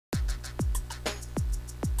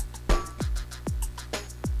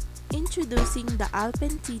Introducing the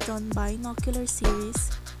Alpen Teton binocular series,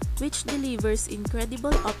 which delivers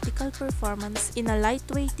incredible optical performance in a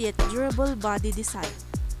lightweight yet durable body design.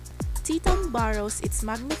 Teton borrows its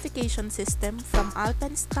magnification system from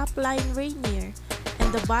Alpen's top-line Rainier and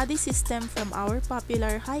the body system from our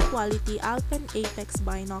popular high-quality Alpen Apex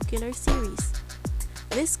binocular series.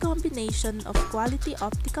 This combination of quality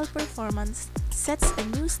optical performance sets a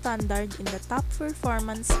new standard in the top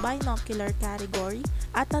performance binocular category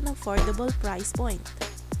at an affordable price point.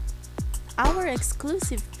 Our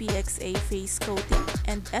exclusive PXA face coating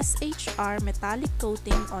and SHR metallic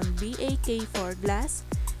coating on BAK4 glass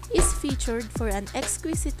is featured for an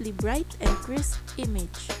exquisitely bright and crisp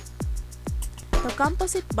image. The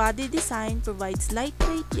composite body design provides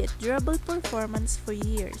lightweight yet durable performance for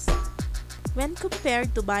years. When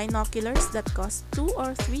compared to binoculars that cost 2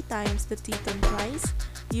 or 3 times the Teton price,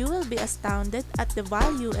 you will be astounded at the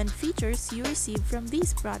value and features you receive from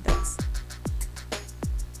these products.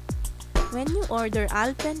 When you order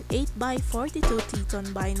Alpen 8x42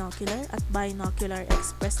 Teton binocular at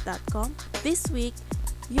binocularexpress.com this week,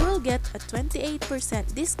 you will get a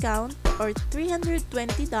 28% discount or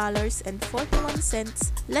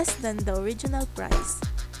 $320.41 less than the original price.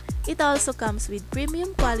 It also comes with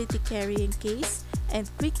premium quality carrying case and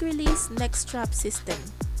quick-release neck strap system.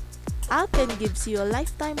 Alpen gives you a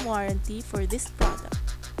lifetime warranty for this product.